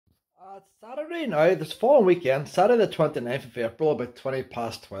It's Saturday now, this following weekend, Saturday the 29th of April, about 20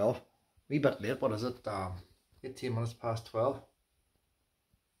 past 12. Wee bit late, what is it? 18 minutes past 12.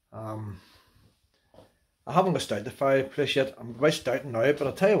 I haven't got started the fireplace yet. I'm about starting now, but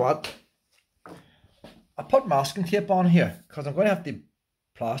I'll tell you what. I put masking tape on here because I'm going to have to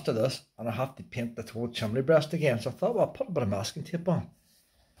plaster this and I have to paint the whole chimney breast again. So I thought, well, I'll put a bit of masking tape on.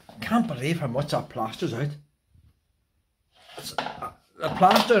 I can't believe how much that plasters out. The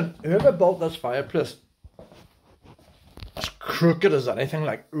plaster, whoever built this fireplace, as crooked as anything,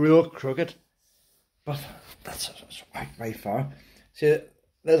 like real crooked. But that's right far. See,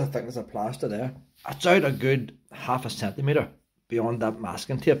 there's a thickness of plaster there. It's out a good half a centimetre beyond that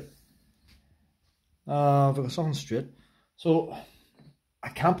masking tape. I've got something straight. So I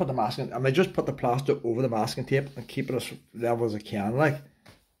can't put the masking. I may just put the plaster over the masking tape and keep it as level as I can. Like,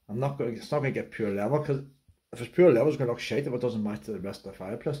 I'm not going. It's not going to get pure level because if it's pure level, it's going to look shite if it doesn't match to the rest of the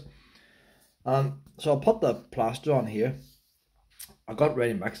fireplace. So I'll put the plaster on here. I got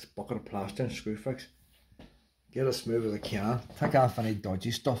ready mixed bucket of plaster and screw fix. Get it as smooth as I can. Take off any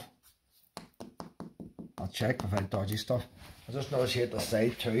dodgy stuff. I'll check if I have dodgy stuff. I just noticed here at the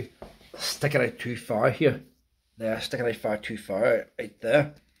side too. Stick it out too far here. There, stick it out far too far out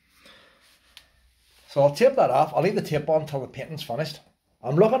there. So I'll tape that off. I'll leave the tape on until the painting's finished.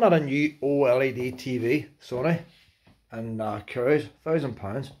 I'm looking at a new OLED TV, Sony, and Curry's,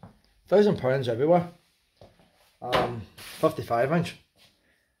 £1,000. £1,000 everywhere. 55 inch.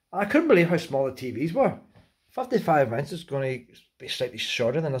 I couldn't believe how small the TVs were. 55 inch is going to be slightly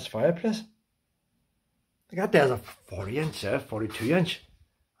shorter than this fireplace. I got there's a 40 inch there, 42 inch.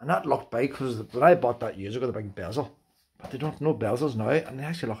 And that looked big because when I bought that years ago, the big bezel. But they don't know bezels now, and they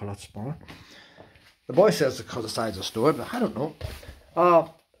actually look a lot smaller. The boy says it's because of the size of the store, but I don't know.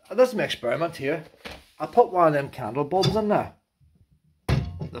 This is my experiment here. I put one of them candle bulbs in there.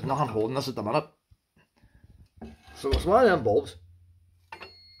 There's nothing holding this at the minute. So it's one of them bulbs.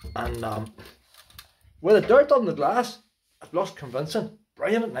 And with the dirt on the glass, it looks convincing.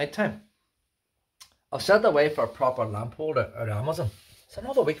 Brilliant at night time. I've set away for a proper lamp holder at Amazon. It's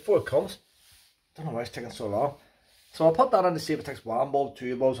another week before it comes. Don't know why it's taking so long. So I'll put that in to see if it takes one bulb,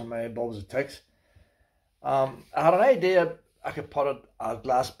 two bulbs, and how many bulbs it takes. I had an idea I could put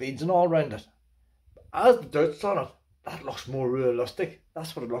glass beads and all around it. As the dirt's on it, that looks more realistic.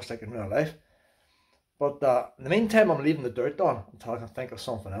 That's what it looks like in real life. But in the meantime, I'm leaving the dirt on until I can think of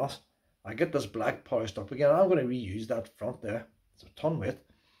something else. I get this black polished up again. I'm going to reuse that front there. It's a ton weight.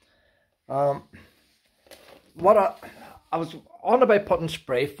 What I was on about putting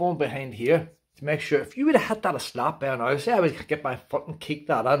spray foam behind here to make sure if you would have hit that a slap there now, say I would get my foot and kick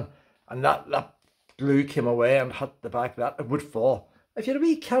that in, and that glue came away and hit the back of that, it would fall. If you had a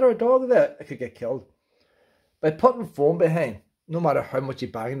wee cat or a dog there, it could get killed. By putting foam behind, no matter how much you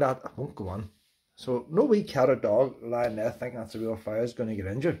bang that, it won't go on. So no wee cat or dog lying there thinking that's a real fire is going to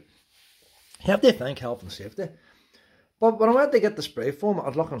get injured. You have to think health and safety. But when I went to get the spray foam, I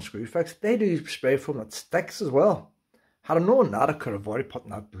was looking on Screw Fix. They do spray foam that sticks as well. Had I known that, I could have avoided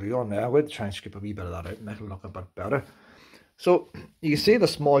putting that glue on there. I would try and scrape a wee bit of that out and make it look a bit better. So you can see the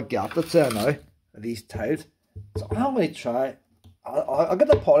small gap that's there now. These tiles. So I'm going to try. I'll get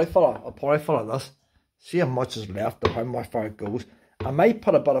the polyfiller. I'll polyfiller this. See how much is left or how far it goes. I might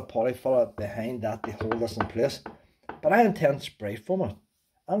put a bit of polyfiller behind that to hold this in place. But I intend to spray foam it.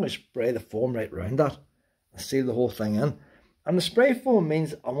 I'm going to spray the foam right around that and seal the whole thing in. And the spray foam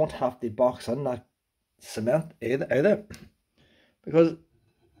means I won't have to box in that cement either. Because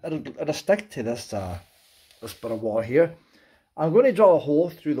it'll stick to this this bit of wall here. I'm going to draw a hole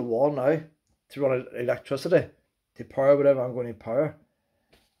through the wall now to run electricity to power whatever I'm going to power.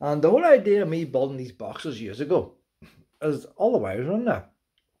 And the whole idea of me building these boxes years ago is all the wires are in there.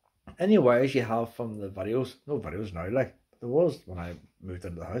 Any wires you have from the videos, no videos now, like there was when I moved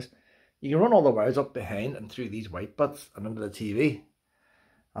into the house, you can run all the wires up behind and through these white bits and into the TV.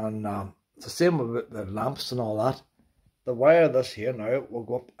 And it's the same with the lamps and all that. The wire this here now will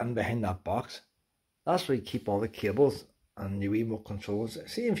go up in behind that box. That's where you keep all the cables and your remote controls.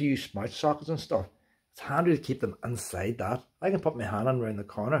 See if you use smart sockets and stuff, it's handy to keep them inside that. I can put my hand in around the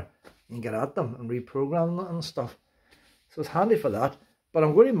corner and get at them and reprogram them and stuff. So it's handy for that. But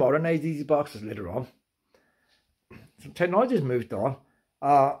I'm going to modernise these boxes later on. So technology's moved on.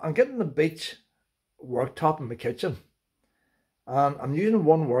 I'm getting the beach worktop in my kitchen. And I'm using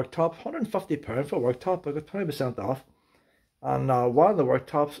one worktop, £150 for a worktop. I got 20% off. And one of the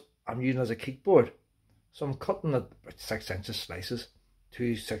worktops I'm using as a kickboard. So I'm cutting it about 6 inches slices,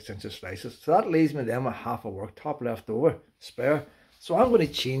 2 6-inch slices. So that leaves me then with half a worktop left over, spare. So I'm going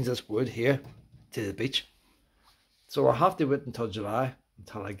to change this wood here to the beach. So I'll have to wait until July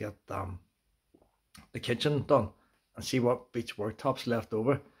until I get the kitchen done and see what beach worktops left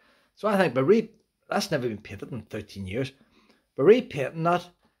over. So I think that's never been painted in 13 years. By repainting that,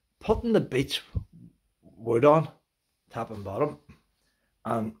 putting the beach wood on, top and bottom,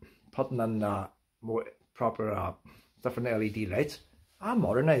 and putting in more proper different LED lights, I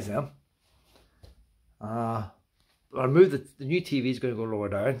modernise them. I move the new TV is going to go lower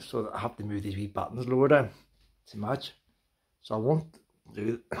down, so I have to move these wee buttons lower down to match. So I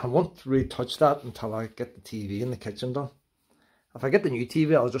won't really touch that until I get the TV in the kitchen done. If I get the new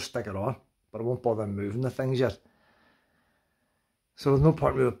TV, I'll just stick it on, but I won't bother moving the things yet. So there's no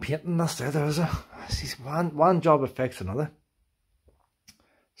point really painting this there, is there? One job affects another.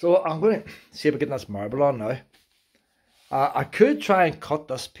 So I'm going to see if I get this marble on now. I could try and cut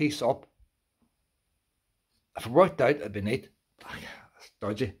this piece up. If it worked out, it'd be neat. It's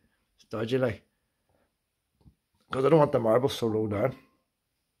dodgy. It's dodgy, like. Because I don't want the marble so low down.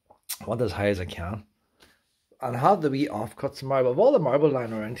 I want it as high as I can. And I have the wee offcuts of marble. Of all the marble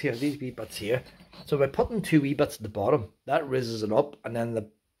lying around here, these wee bits here. So by putting two wee bits at the bottom, that raises it up, and then the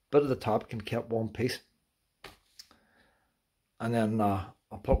bit of the top can keep one piece. And then I'll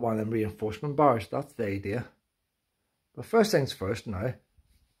put one of them reinforcement bars. That's the idea. But first things first now,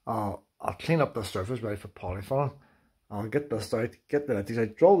 I'll clean up the surface ready for polyfilling. I'll get this out, get the lettuce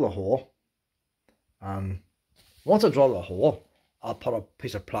out, drill the hole. And once I drill the hole, I'll put a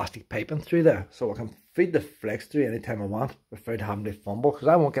piece of plastic piping through there so I can feed the flex through anytime I want without having to fumble, because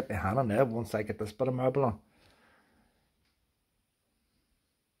I won't get my hand on there once I get this bit of marble on.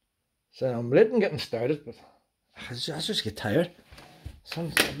 So I'm late in getting started, but I just get tired.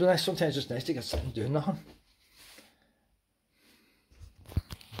 Sometimes it's just nice to get something doing nothing.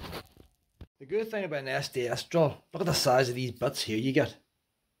 The good thing about an SDS drill, look at the size of these bits here you get.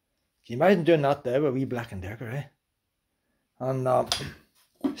 Can you imagine doing that there with a wee Black & Decker, eh? And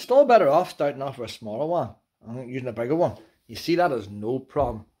still better off starting off with a smaller one and using a bigger one. You see, that is no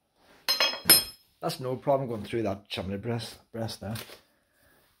problem. That's no problem going through that chimney breast there.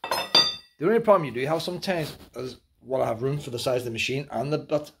 The only problem you do have sometimes is, well, I have room for the size of the machine and the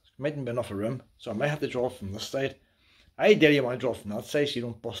bit. Mightn't be enough room, so I might have to draw from this side. Ideally, you want to draw from that side so you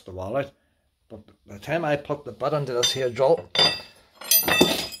don't bust the wall out. But by the time I put the bit into this here drill,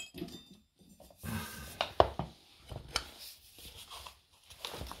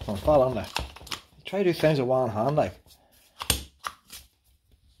 I'll fall on there. Try to do things with one hand, like.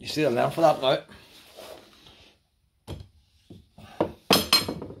 You see the length of that now?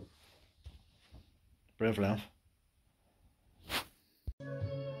 Brave length.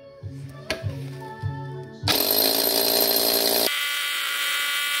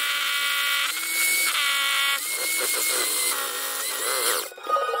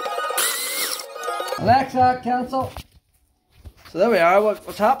 Alexa, cancel. So there we are.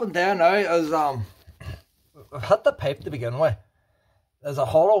 What's happened there now is we've hit the pipe to begin with. There's a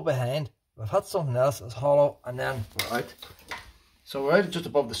hollow behind. We've hit something else that's hollow, and then we're out. So we're out just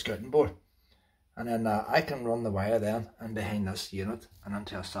above the skirting board, and then I can run the wire then and behind this unit and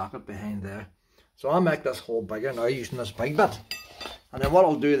into a socket behind there. So I'll make this hole bigger now using this big bit. And then what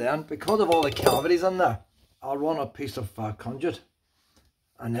I'll do then, because of all the cavities in there, I'll run a piece of conduit.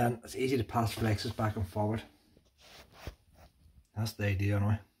 And then it's easy to pass flexes back and forward. That's the idea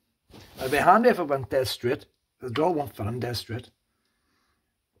anyway. It'd be handy if it went dead straight. The drill won't fit in dead straight.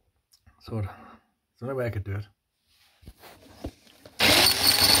 So it's the only way I could do it.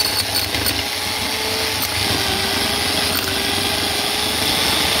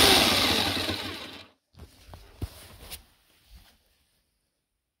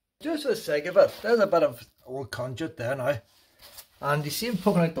 Just for the sake of it, there's a bit of old conduit there now. And you see him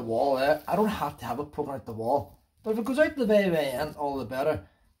poking out the wall there. I don't have to have it poking out the wall. But if it goes out to the very, very end, all the better.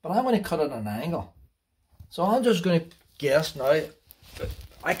 But I'm going to cut it at an angle. So I'm just going to guess now.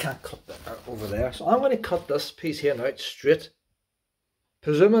 I can't cut that over there. So I'm going to cut this piece here now straight.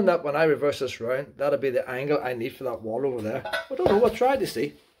 Presuming that when I reverse this round, that'll be the angle I need for that wall over there. I don't know. I'll try to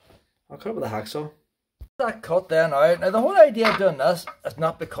see. I'll cut it with a hacksaw. That cut there now. Now the whole idea of doing this is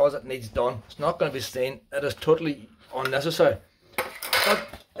not because it needs done. It's not going to be seen. It is totally unnecessary. But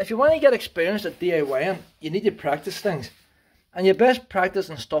if you want to get experience at DIYing, you need to practice things. And you best practice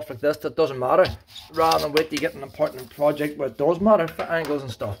and stuff like this that doesn't matter, rather than wait till you get an important project where it does matter for angles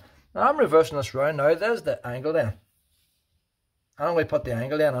and stuff. Now I'm reversing this round now. There's the angle then. I'm going to put the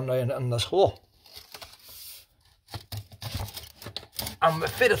angle in and now in this hole. And we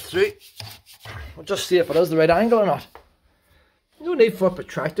fit it through. We'll just see if it is the right angle or not. No need for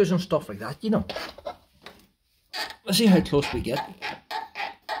protractors and stuff like that, you know. Let's see how close we get.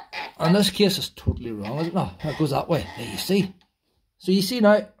 In this case, it's totally wrong, is it not? It goes that way. There you see. So you see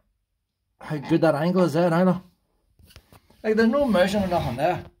now how good that angle is there now. Look. Like there's no measuring or nothing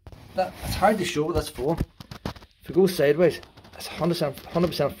there. It's hard to show what that's for. If it goes sideways, it's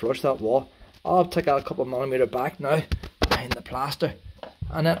 100% flush that wall. I'll take out a couple of millimeter back now behind the plaster,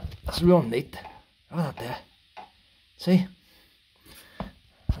 and then it's real neat. Look at that there. See?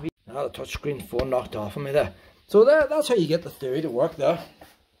 Now the touchscreen phone knocked off of me there. So that's how you get the theory to work there.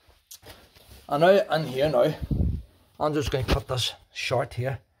 And now in here now, I'm just going to cut this short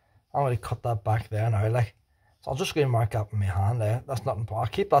here. I'm going to cut that back there now, like. So I'm just going to mark up with my hand there. That's nothing. I'll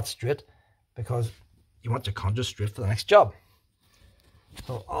keep that straight because you want your contour straight for the next job.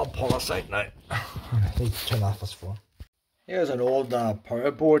 So I'll pull this out now. I need to turn off this phone. Here's an old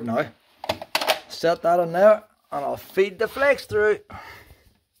power board now. Set that in there and I'll feed the flex through.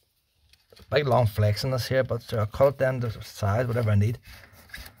 Big long flex in this here, but I'll cut it down to size, whatever I need.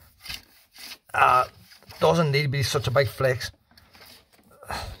 Doesn't need to be such a big flex,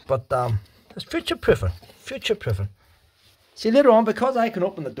 but it's future proofing. See, later on, because I can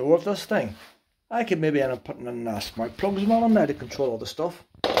open the door of this thing, I could maybe end up putting in smart plugs and all in there to control all the stuff.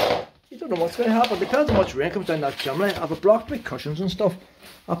 You don't know what's going to happen. Depends how much rain comes down that chimney. I have a blocked with cushions and stuff.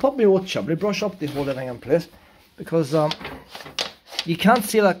 I'll put my old chimney brush up to hold everything in place, because you can't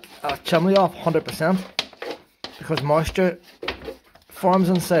seal a chimney off 100% because moisture forms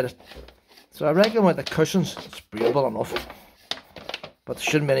inside it. So I reckon with the cushions it's breathable enough, but there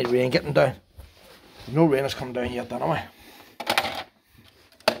shouldn't be any rain getting down. No rain has come down yet anyway.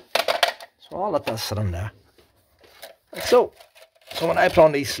 So I'll let that sit in there. Like so. So when I put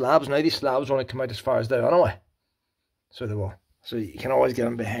on these slabs, now these slabs only come out as far as there anyway. So they will. So you can always get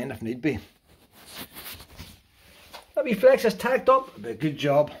them behind if need be. That wee flex is tacked up. It'll be a good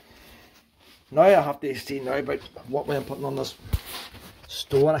job. Now I have to see now about what way I'm putting on this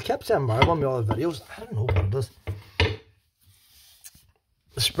stone. I kept saying marble in my other videos. I don't know what it is.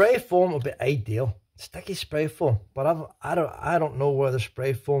 The spray foam would be ideal. Sticky spray foam, but I don't know where the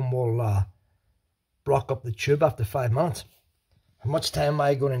spray foam will block up the tube after 5 minutes. How much time am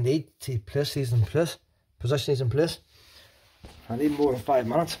I going to need to place these in place, position these in place? I need more than 5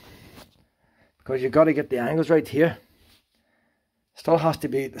 minutes, because you've got to get the angles right here. Still has to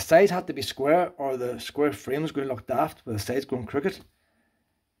be, the sides have to be square, or the square frame is going to look daft with the sides going crooked.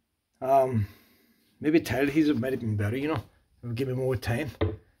 Maybe tile adhesive might have been better, you know. It would give me more time,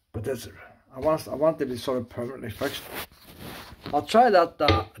 but this, I want it to be sort of permanently fixed. I'll try that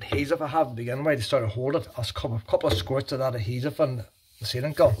adhesive I have to begin with to sort of hold it. I'll a couple of squirts of that adhesive and the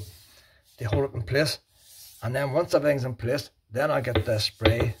sealant gun to hold it in place, and then once everything's in place, then I'll get the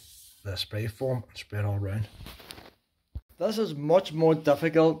spray foam and spray it all around. This is much more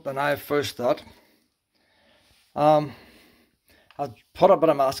difficult than I first thought. I'll put a bit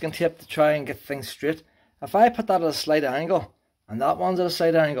of masking tape to try and get things straight. If I put that at a slight angle and that one's at a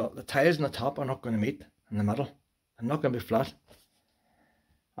slight angle, the tiles on the top are not going to meet in the middle. They're not going to be flat.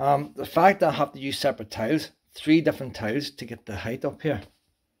 The fact that I have to use separate tiles, 3 different tiles to get the height up here,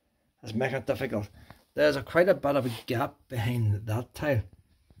 is making it difficult. There's quite a bit of a gap behind that tile,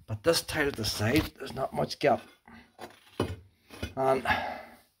 but this tile at the side, there's not much gap. And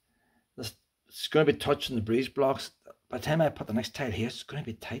it's going to be touching the breeze blocks. By the time I put the next tile here, it's going to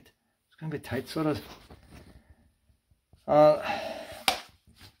be tight. It's going to be tight, so it is.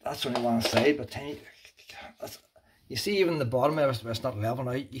 That's only one side, but you see, even the bottom of it, it's not level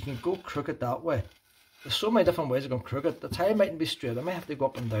now. You can go crooked that way. There's so many different ways of going crooked. The tile mightn't be straight. I might have to go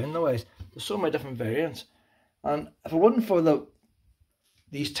up and down the ways. There's so many different variants. And if it wasn't for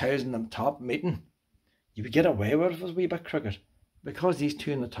these tiles in the top meeting, you would get away with it if it was a wee bit crooked. Because these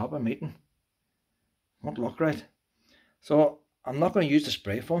 2 in the top are meeting, it won't look right. So I'm not going to use the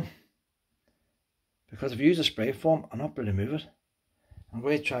spray foam, because if you use the spray foam, I'm not going to move it. I'm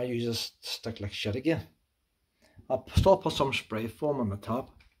going to try and use this stick like shit again. I'll still put some spray foam on the top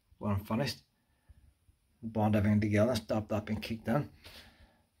when I'm finished, bond everything together and stop that being kicked in.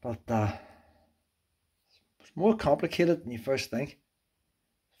 But it's more complicated than you first think.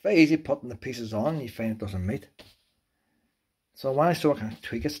 It's very easy putting the pieces on and you find it doesn't meet. So when I still can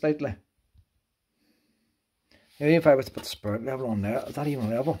tweak it slightly. Even if I was to put the spirit level on there, is that even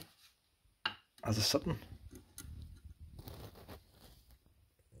level as it's sitting?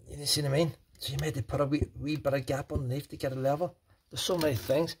 You see what I mean? So you might have to put a wee bit of gap underneath to get it level. There's so many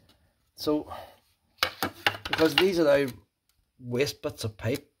things. So, because these are the waste bits of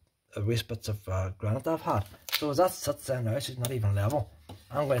pipe, waste bits of granite I've had. So as that sits there now, so it's not even level,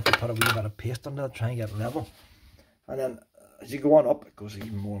 I'm going to have to put a wee bit of paste under it, try and get it level. And then as you go on up, it goes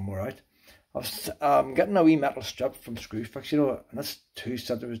even more and more out. I'm getting a wee metal strip from Screwfix, you know, and that's 2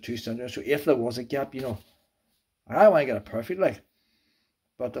 centimeters, 2 centimeters. So if there was a gap, you know, I want to get it perfect, like.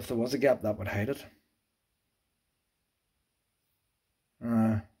 but if there was a gap, that would hide it.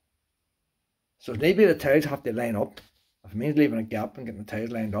 So maybe the tiles have to line up. If it means leaving a gap and getting the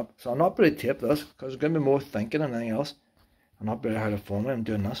tiles lined up. So I'm not really tape this, because it's going to be more thinking than anything else. I'm not really how to form it. I'm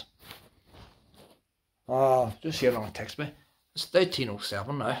doing this. Just see how long it takes me. It's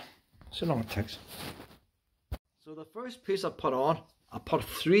 13:07 now. See how long it takes. So the first piece I put on, I put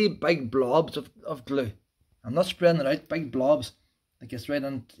 3 big blobs of glue. I'm not spreading it out, big blobs. It gets right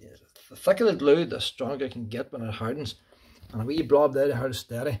in. The thicker the glue, the stronger it can get when it hardens. And a wee blob there to hold it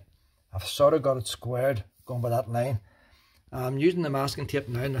steady. I've sort of got it squared, going by that line. I'm using the masking tape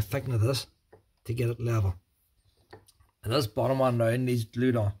now and the thickness of this to get it level. And this bottom one now needs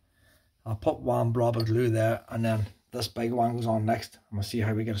glued on. I'll put 1 blob of glue there, and then this big one goes on next. And we'll see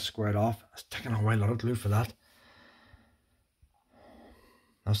how we get it squared off. It's taking a while of glue for that.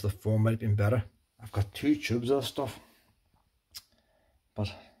 That's the form, might have been better. I've got 2 tubes of this stuff. But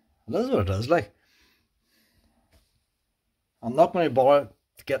it is what it is, like. I'm not going to bother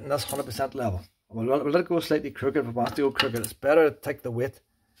getting this 100% level. We'll let it go slightly crooked if it wants to go crooked. It's better to take the weight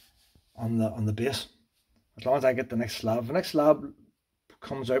on the base. As long as I get the next slab. If the next slab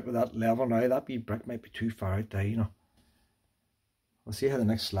comes out with that level now, that wee brick might be too far out there, you know. We'll see how the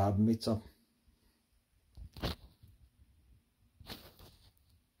next slab meets up.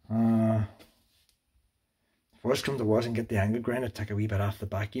 Worst comes to worst and get the angle grinder, take a wee bit off the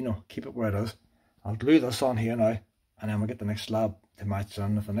back, you know, keep it where it is. I'll glue this on here now, and then we'll get the next slab to match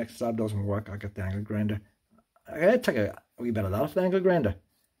on. If the next slab doesn't work, I'll get the angle grinder. I'll take a wee bit of that off the angle grinder,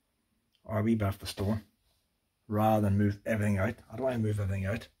 or a wee bit off the stone, rather than move everything out. I don't want to move everything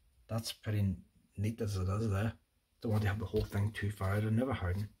out. That's pretty neat as it is there. Don't want to have the whole thing too far out, it'll never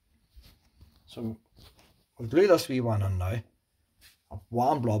harden. So we'll glue this wee one on now.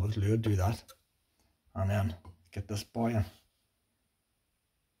 1 blob of glue will do that, and then get this boy in.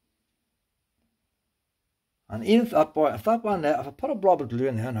 And even if that one there, if I put a blob of glue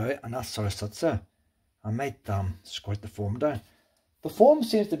in there now, and that sort of sits there, I might squirt the foam down. The foam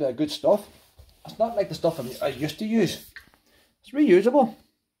seems to be a good stuff. It's not like the stuff I used to use. It's reusable.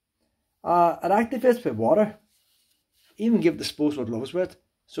 It activates with water. Even give disposable gloves with it.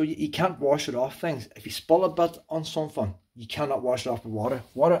 So you can't wash it off things. If you spill a bit on something, you cannot wash it off with water.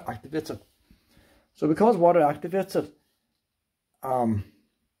 Water activates it. So because water activates it,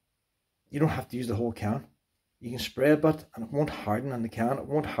 you don't have to use the whole can. You can spray a bit and it won't harden in the can. It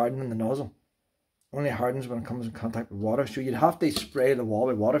won't harden in the nozzle. It only hardens when it comes in contact with water. So you'd have to spray the wall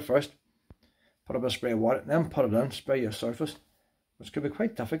with water first. Put a bit of spray of water, then put it in, spray your surface. Which could be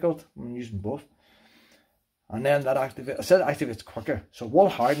quite difficult when using both. And then that activates, I said it activates quicker. So it will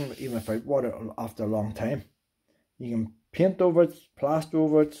harden even without water after a long time. You can paint over it, plaster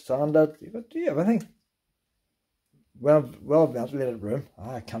over it, sand it, you can do everything. Well ventilated room.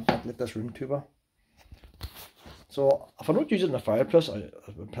 I can't ventilate this room too well. So if I don't use it in the fireplace, I've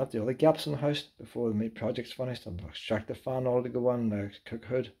plenty of other gaps in the house before my project's finished. I've extractor fan all to go on, the cook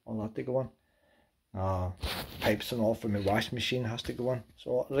hood, all that to go on. Pipes and all for my washing machine has to go on.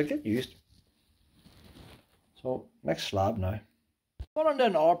 So it'll get used. So next slab now. But on to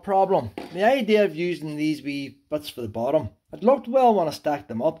another problem. The idea of using these wee bits for the bottom, it looked well when I stacked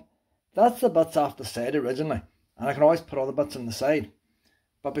them up. That's the bits off the side originally, and I can always put other bits on the side.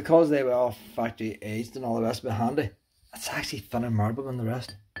 But because they were all factory aged and all the rest behind it, it's actually thinner marble than the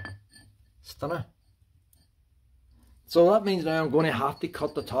rest. It's thinner. So that means now I'm going to have to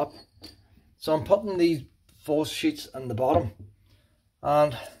cut the top. So I'm putting these false sheets in the bottom,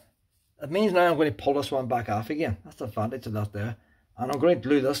 and it means now I'm going to pull this one back off again. That's the advantage of that there. And I'm going to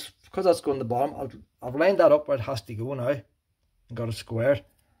glue this, because that's going to the bottom. I've lined that up where it has to go now and got it squared.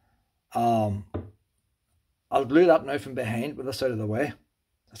 I'll glue that now from behind with this out of the way.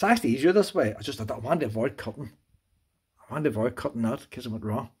 It's actually easier this way. I want to avoid cutting. I want to avoid cutting that in case I went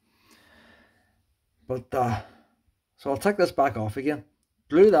wrong. But so I'll take this back off again.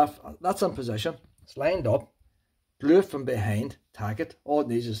 Glue that. That's in position. It's lined up. Glue it from behind. Tack it. All it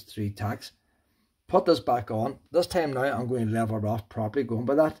needs is 3 tacks. Put this back on. This time now I'm going to level it off properly, going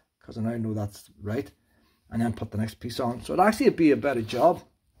by that, because I now know that's right. And then put the next piece on. So it'll actually be a better job.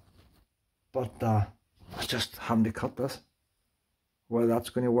 But I just having to cut this. Whether that's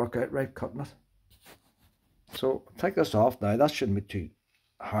going to work out right, cutting it. So take this off now. That shouldn't be too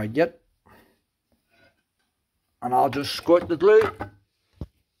hard yet. And I'll just squirt the glue.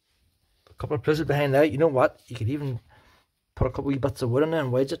 A couple of places behind there. You know what? You could even put a couple wee bits of wood in there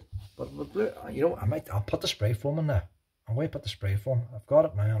and wedge it. But with glue, you know, I'll put the spray foam in there. I'm going to put the spray foam. I've got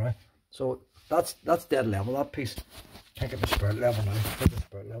it now, alright. So that's dead level, that piece. Can't get the spirit level now. Get the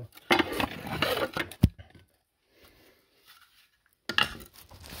spirit level.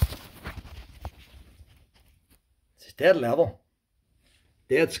 It's dead level,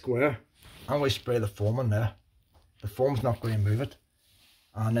 dead square. I'm going to spray the foam in there. The foam's not going to move it.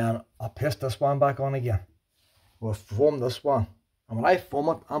 And then I'll paste this one back on again. We'll foam this one. And when I foam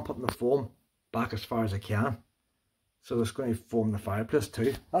it, I'm putting the foam back as far as I can. So it's going to foam the fireplace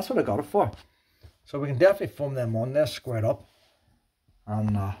too. That's what I got it for. So we can definitely foam them on there, squared up.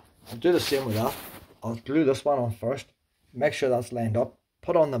 And I'll do the same with that. I'll glue this one on first. Make sure that's lined up.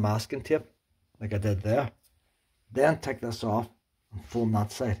 Put on the masking tape, like I did there. Then take this off and foam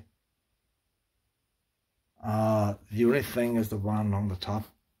that side. The only thing is the one along the top.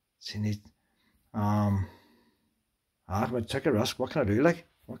 See, needs, I'm going to take a risk. What can I do? Like,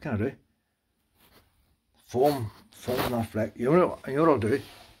 what can I do? Foam that fleck. You know what I'll do?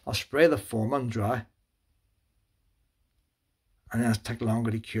 I'll spray the foam and dry, and then it'll take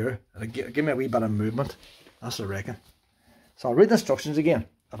longer to cure. It'll give me a wee bit of movement. That's what I reckon. So I'll read the instructions again.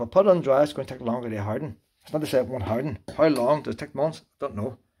 If I put it on dry, it's going to take longer to harden. It's not to say it won't harden. How long? Does it take months? I don't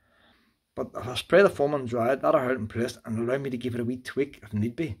know. But if I spray the foam and dry it, that'll hold it in place and allow me to give it a wee tweak if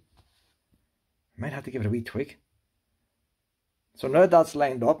need be. I might have to give it a wee tweak. So now that's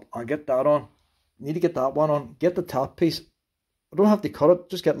lined up, I'll get that on. Need to get that one on. Get the top piece. I don't have to cut it,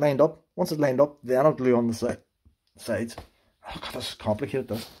 just get lined up. Once it's lined up, then I'll glue on the sides. Oh God, this is complicated,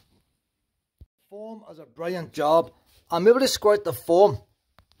 this. Foam is a brilliant job. I'm able to squirt the foam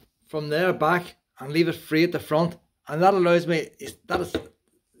from there back and leave it free at the front. And that allows me, that is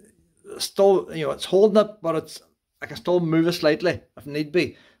still, you know, it's holding it, but I can still move it slightly if need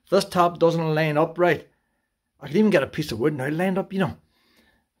be. If this top doesn't line up right, I can even get a piece of wood now lined up, you know.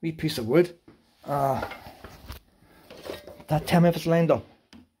 Wee piece of wood. That tell me if it's lined up.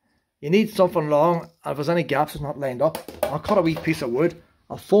 You need something long, and if there's any gaps it's not lined up, I'll cut a wee piece of wood.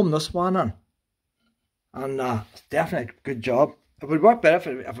 I'll foam this one in. And it's definitely a good job. It would work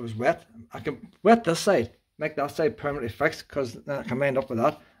better if it was wet. I can wet this side, make that side permanently fixed, because then I can line up with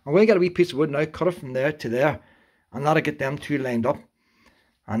that. I'm going to get a wee piece of wood now, cut it from there to there, and that'll get them two lined up.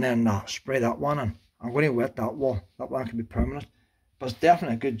 And then spray that one in. I'm going to wet that wall. That one can be permanent. But it's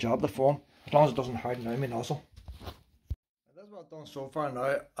definitely a good job, the foam, as long as it doesn't harden down my nozzle. That's what I've done so far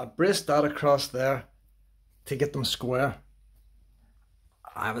now. I braced that across there to get them square.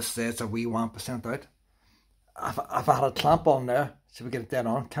 I would say it's a wee 1% out. If I had a clamp on there, see if we get it dead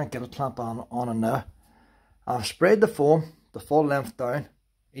on, can't get a clamp on in there. I've sprayed the foam the full length down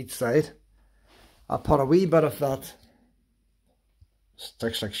each side. I put a wee bit of that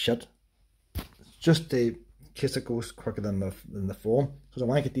sticks like shit, just in case it goes quicker than the foam, because I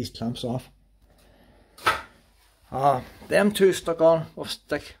want to get these clamps off. Them two stuck on will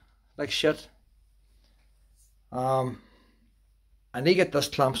stick like shit. I need to get this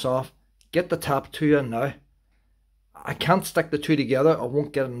clamps off, get the top two in now. I can't stick the two together, I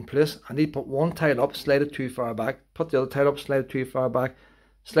won't get it in place. I need to put one tile up, slide it too far back, put the other tile up, slide it too far back,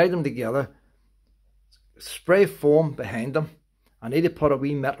 slide them together, spray foam behind them. I need to put a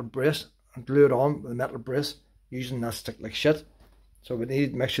wee metal brace and glue it on with a metal brace using that stick like shit. So we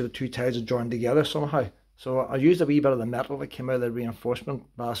need to make sure the two tiles are joined together somehow. So I used a wee bit of the metal that came out of the reinforcement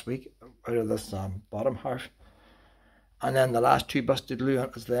last week, out of this bottom half. And then the last two bits to glue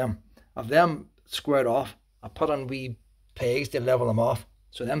on is them. Of them squared off, I put on wee pegs to level them off.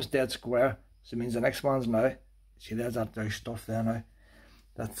 So them's dead square. So it means the next one's now, see there's that dry stuff there now.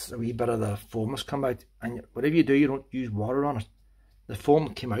 That's a wee bit of the foam has come out. And whatever you do, you don't use water on it. The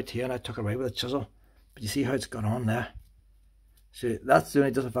foam came out here and I took it away with a chisel. But you see how it's gone on there. So that's the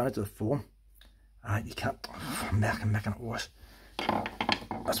only disadvantage of the foam. You can't, I'm making it worse.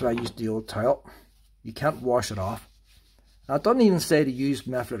 That's why I used the old towel. You can't wash it off. Now, it doesn't even say to use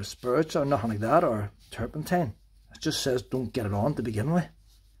methylated spirits or nothing like that, or turpentine. It just says don't get it on to begin with,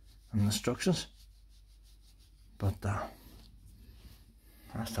 in the instructions. But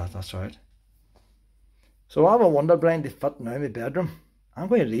that's right. So I have a wonder blind to fit now in my bedroom. I'm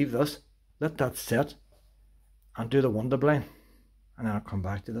going to leave this, let that set, and do the wonder blind, and then I'll come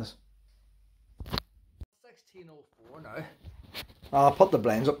back to this. 1604 now. I'll put the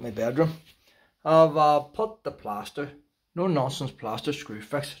blinds up in my bedroom. I've put the plaster, no nonsense plaster screw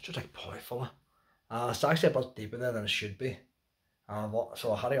fix, just like polyfiller. It's actually a bit deeper there than it should be.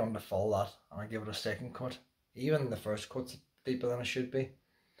 So I had to underfill that and I give it a second cut. Even the first cut's deeper than it should be.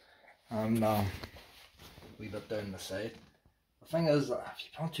 And a wee bit down the side. The thing is, if you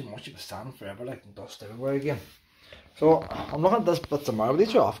put too much, you'll be standing forever like and dust everywhere again. So I'm looking at this bits of marble.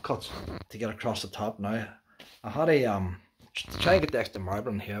 These are offcuts to get across the top now. I had to to try and get the extra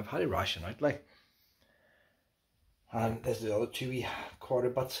marble in here. I've had to ration out like. And there's the other two wee quarter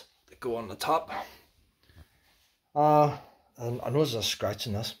bits that go on the top. And I know there's a scratch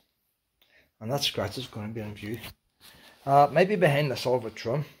in this, and that scratch is going to be in view. Maybe behind the silver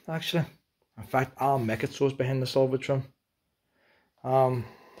trim, actually. In fact, I'll make it so it's behind the silver trim.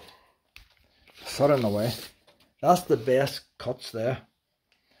 Set in the way. That's the best cuts there.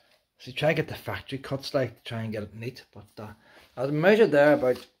 So you try and get the factory cuts, like, to try and get it neat. But I'll measure there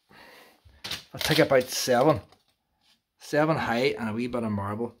about, I'll take about 7 high and a wee bit of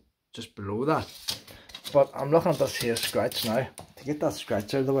marble just below that. But I'm looking at this here scratch now. To get that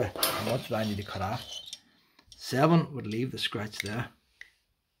scratch out of the way, how much do I need to cut off? 7 would leave the scratch there.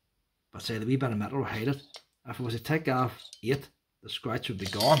 But say the wee bit of metal will hide it. If I was to take off 8, the scratch would be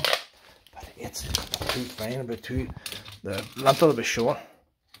gone. But 8's too fine, the lintel will be short.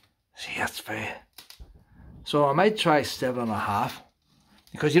 See, that's fair. So I might try 7.5.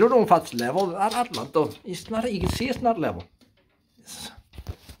 Because you don't know if that's level. That lintel, it's not, you can see it's not level. It's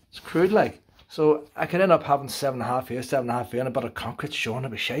crude like. So I could end up having 7.5 here, 7.5 here, and a bit of concrete showing.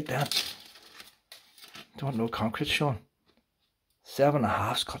 It'll be shite then. Don't want no concrete showing.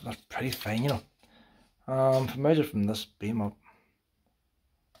 7.5's cutting it pretty fine, you know. If I measure from this beam up,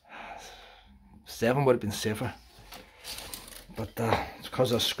 7 would have been safer. But it's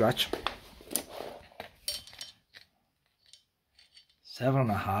because of the scratch.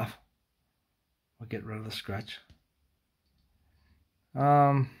 7.5 will get rid of the scratch.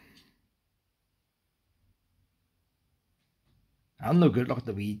 I'm no good. Look at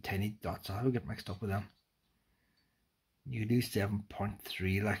the wee tiny dots. I will get mixed up with them. You do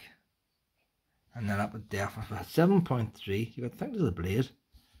 7.3 like, and then up with definitely 7.3. You could think there's a blade.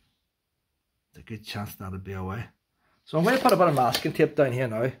 There's a good chance that'll be away. So I'm going to put a bit of masking tape down here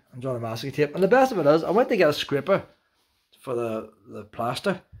now. I'm drawing the masking tape, and the best of it is I went to get a scraper for the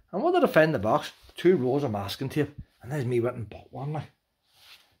plaster. And what did I find in the box? 2 rolls of masking tape, and there's me went and bought one like.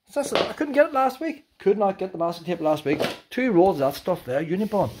 I couldn't get it last week. Could not get the masking tape last week. 2 rolls of that stuff there,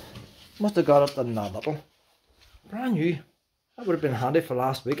 Unibond. Must have got it in that little. Brand new. That would have been handy for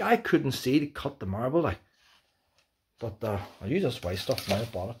last week. I couldn't see to cut the marble like. But I use this white stuff now. I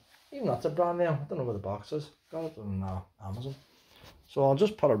bought it. Even that's a brand name. I don't know where the box is. Got it on Amazon. So I'll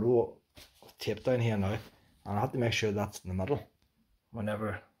just put a roll of tape down here now. And I have to make sure that's in the middle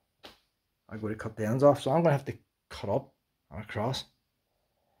whenever I go to cut the ends off. So I'm going to have to cut up and across.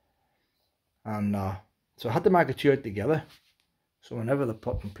 And so I had to mark the 2 out together. So whenever they're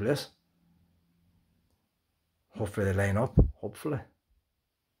put in place, hopefully they line up. Hopefully.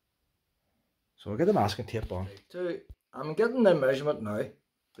 So I'll get the masking tape on. So I'm getting the measurement now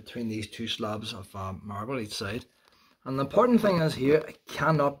between these 2 slabs of marble each side. And the important thing is here, it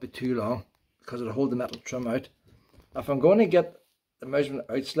cannot be too long because it'll hold the metal trim out. If I'm going to get the measurement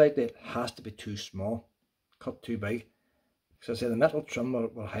out slightly, it has to be too small, cut too big. So I say the metal trim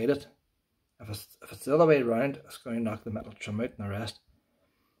will hide it. If it's the other way around, it's going to knock the metal trim out and the rest.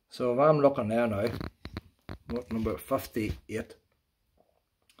 So if I'm looking there now, number 58.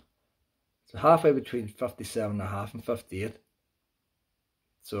 So halfway between 57.5 and 58.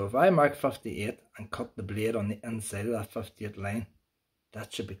 So if I mark 58 and cut the blade on the inside of that 58 line,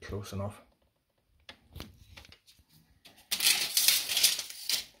 that should be close enough.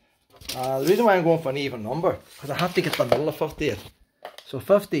 The reason why I'm going for an even number, because I have to get the middle of 58. So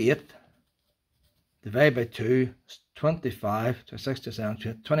 58 divided by 2 is 25, 26,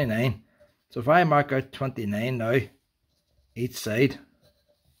 27, 29. So if I mark out 29 now, each side,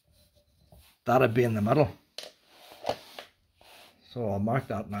 that'll be in the middle. So I'll mark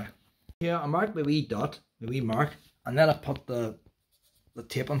that now. Here I mark the wee dot, the wee mark, and then I put the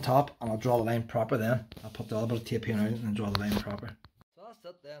tape on top, and I'll draw the line proper then. I'll put the other bit of tape here now and then draw the line proper. So that's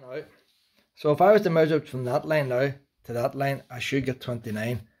it there now. So if I was to measure from that line now to that line, I should get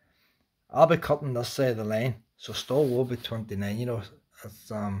 29. I'll be cutting this side of the line, so still will be 29. You know,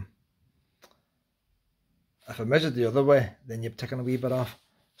 it's if I measured the other way, then you're taking a wee bit off.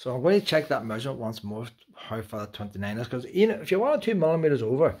 So I'm going to check that measurement once more, how far that 29 is, because if you want 2 millimeters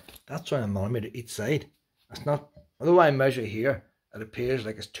over, that's only a millimeter each side. It's not, although I measure here, it appears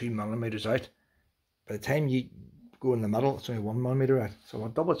like it's 2 millimeters out. By the time you go in the middle, it's only 1 millimeter out. So I'll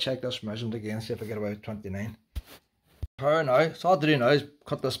double check this measurement again, see if I get about 29. Here now, so all I do now is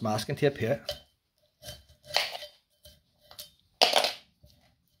cut this masking tape here.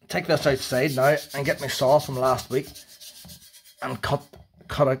 Take this outside now and get my saw from last week and cut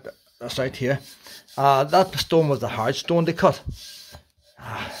out this out here. That stone was the hard stone to cut.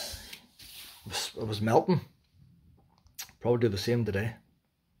 It was melting. Probably do the same today.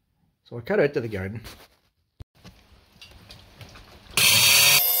 So I cut out to the garden.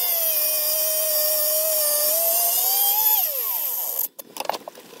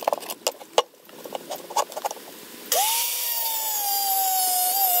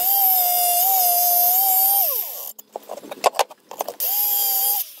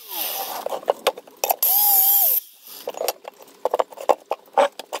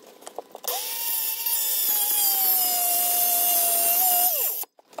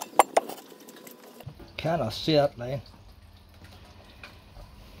 Cannot see that line.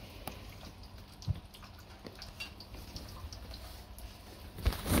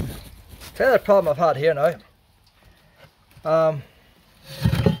 The problem I've had here now,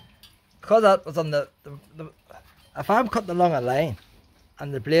 because that was on the if I'm cutting along a line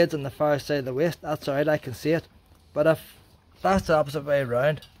and the blade's on the far side of the waist, that's alright, I can see it. But if that's the opposite way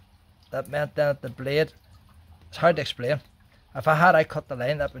around, that meant that the blade, it's hard to explain. If I cut the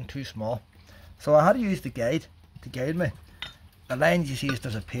line, that'd been too small. So I had to use the guide to guide me. The lines you see has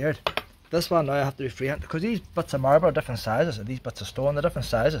disappeared. This one now I have to do freehand, because these bits of marble are different sizes and these bits of stone are different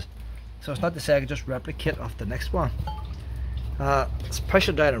sizes. So it's not to say I can just replicate off the next one. It's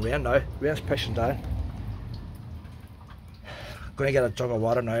pushing down in rain now. Rain's pushing down. I'm going to get a jug of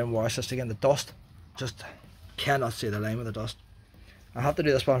water now and wash this again. The dust, just cannot see the line with the dust. I have to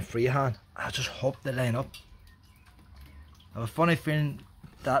do this one freehand. I just hope they line up. I have a funny feeling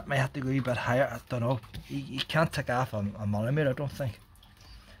that may have to go a bit higher. I don't know. You can't take off a millimetre, I don't think.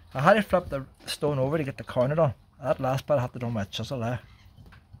 I had to flip the stone over to get the corner done. That last bit I had to do with my chisel there.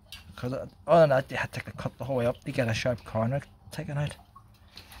 Because other than that, you had to cut the whole way up to get a sharp corner taken out.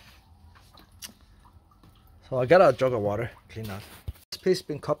 So I'll get a jug of water, clean that. This piece has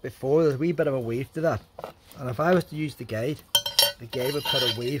been cut before, there's a wee bit of a weave to that. And if I was to use the guide would put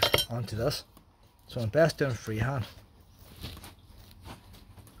a weave onto this. So I'm best doing freehand.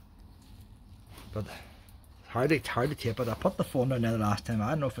 But it's hard to tape it. I put the phone down there the last time,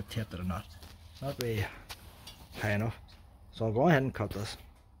 I don't know if it taped it or not. Not really high enough. So I'll go ahead and cut this.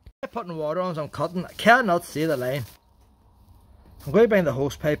 I'm putting water on as I'm cutting. I cannot see the line. I'm going to bring the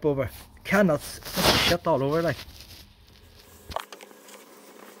hose pipe over. Cannot see, shit all over like.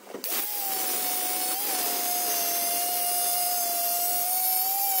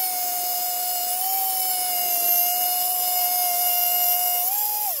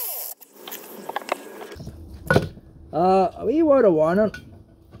 A wee word of warning,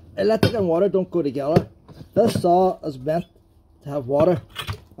 electric and water don't go together. This saw is meant to have water,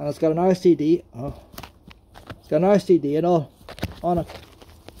 and it's got an RCD, it's got an RCD and all on it.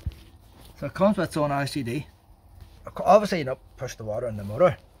 So it comes with its own RCD. Obviously you don't push the water in the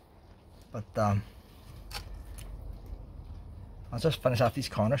motor, but I'll just finish off these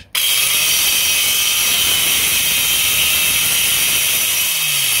corners.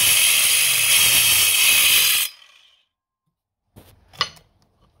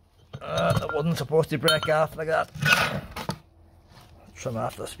 It wasn't supposed to break off like that. Trim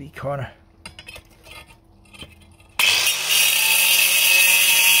off this wee corner.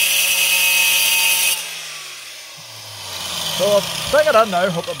 So I'll stick it in now,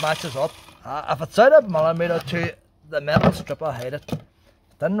 hope it matches up. If it's out a millimetre or two, the metal strip will hide it. It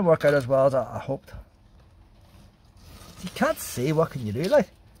didn't work out as well as I hoped. You can't see, what can you do like?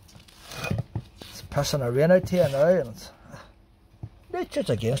 It's pissing a rain out here now and nature's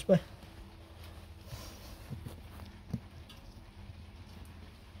against me.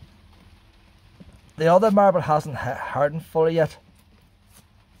 The other marble hasn't hardened fully yet.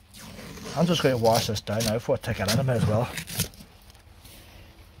 I'm just going to wash this down now before I take it in a minute as well.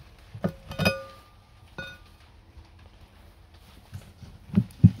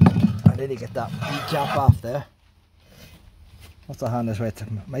 I need to get that jump off there. What's the hand this way? I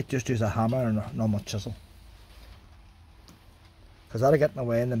might just use a hammer and a normal chisel, because that'll get in the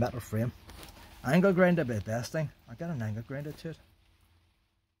way in the metal frame. Angle grinder would be the best thing. I'll get an angle grinder to it.